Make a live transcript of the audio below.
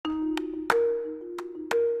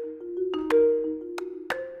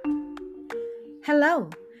Hello,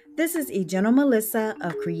 this is General Melissa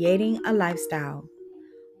of Creating a Lifestyle.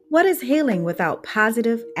 What is healing without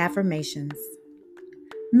positive affirmations?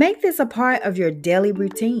 Make this a part of your daily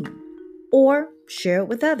routine or share it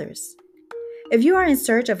with others. If you are in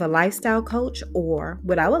search of a lifestyle coach or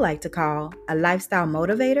what I would like to call a lifestyle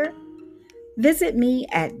motivator, visit me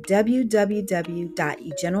at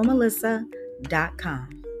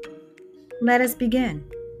www.egeneralmelissa.com. Let us begin.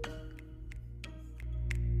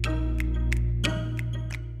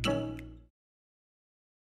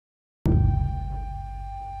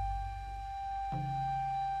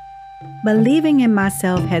 Believing in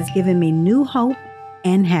myself has given me new hope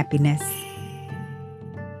and happiness.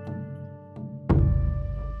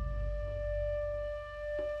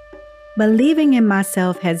 Believing in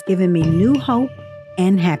myself has given me new hope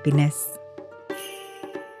and happiness.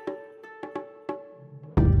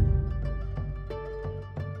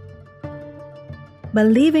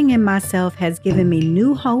 Believing in myself has given me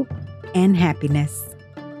new hope and happiness.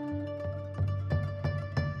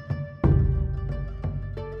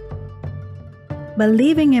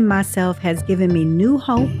 Believing in myself has given me new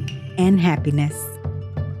hope and happiness.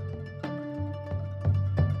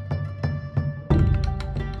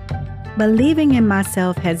 Believing in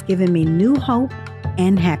myself has given me new hope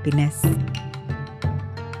and happiness.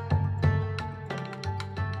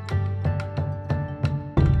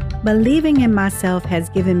 Believing in myself has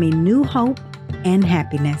given me new hope and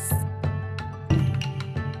happiness.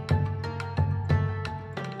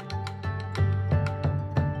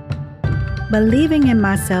 Believing in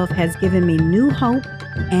myself has given me new hope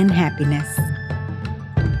and happiness.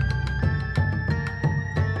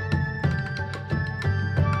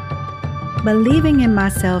 Believing in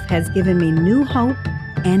myself has given me new hope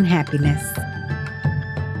and happiness.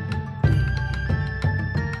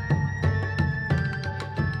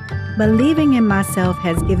 Believing in myself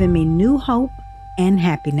has given me new hope and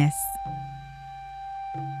happiness.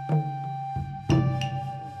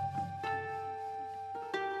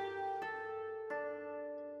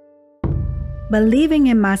 Believing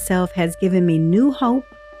in myself has given me new hope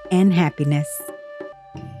and happiness.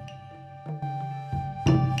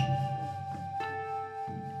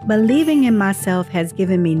 Believing in myself has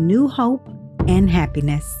given me new hope and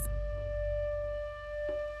happiness.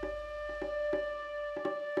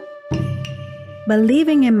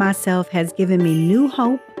 Believing in myself has given me new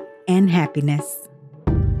hope and happiness.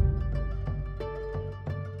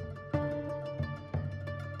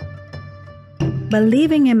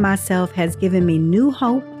 Believing in myself has given me new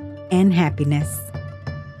hope and happiness.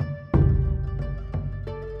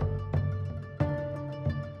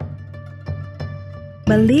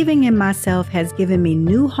 Believing in myself has given me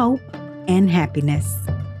new hope and happiness.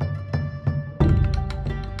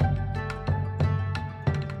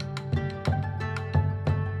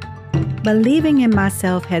 Believing in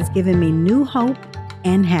myself has given me new hope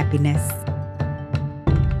and happiness.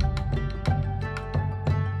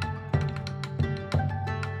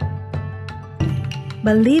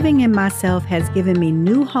 Believing in myself has given me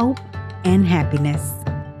new hope and happiness.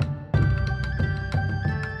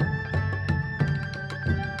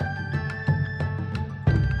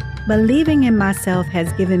 Believing in myself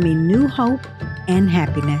has given me new hope and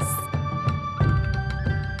happiness.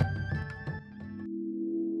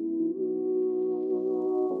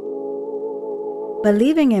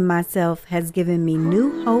 Believing in myself has given me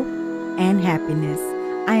new hope and happiness.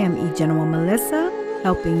 I am General Melissa,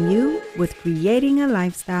 helping you with creating a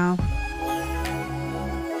lifestyle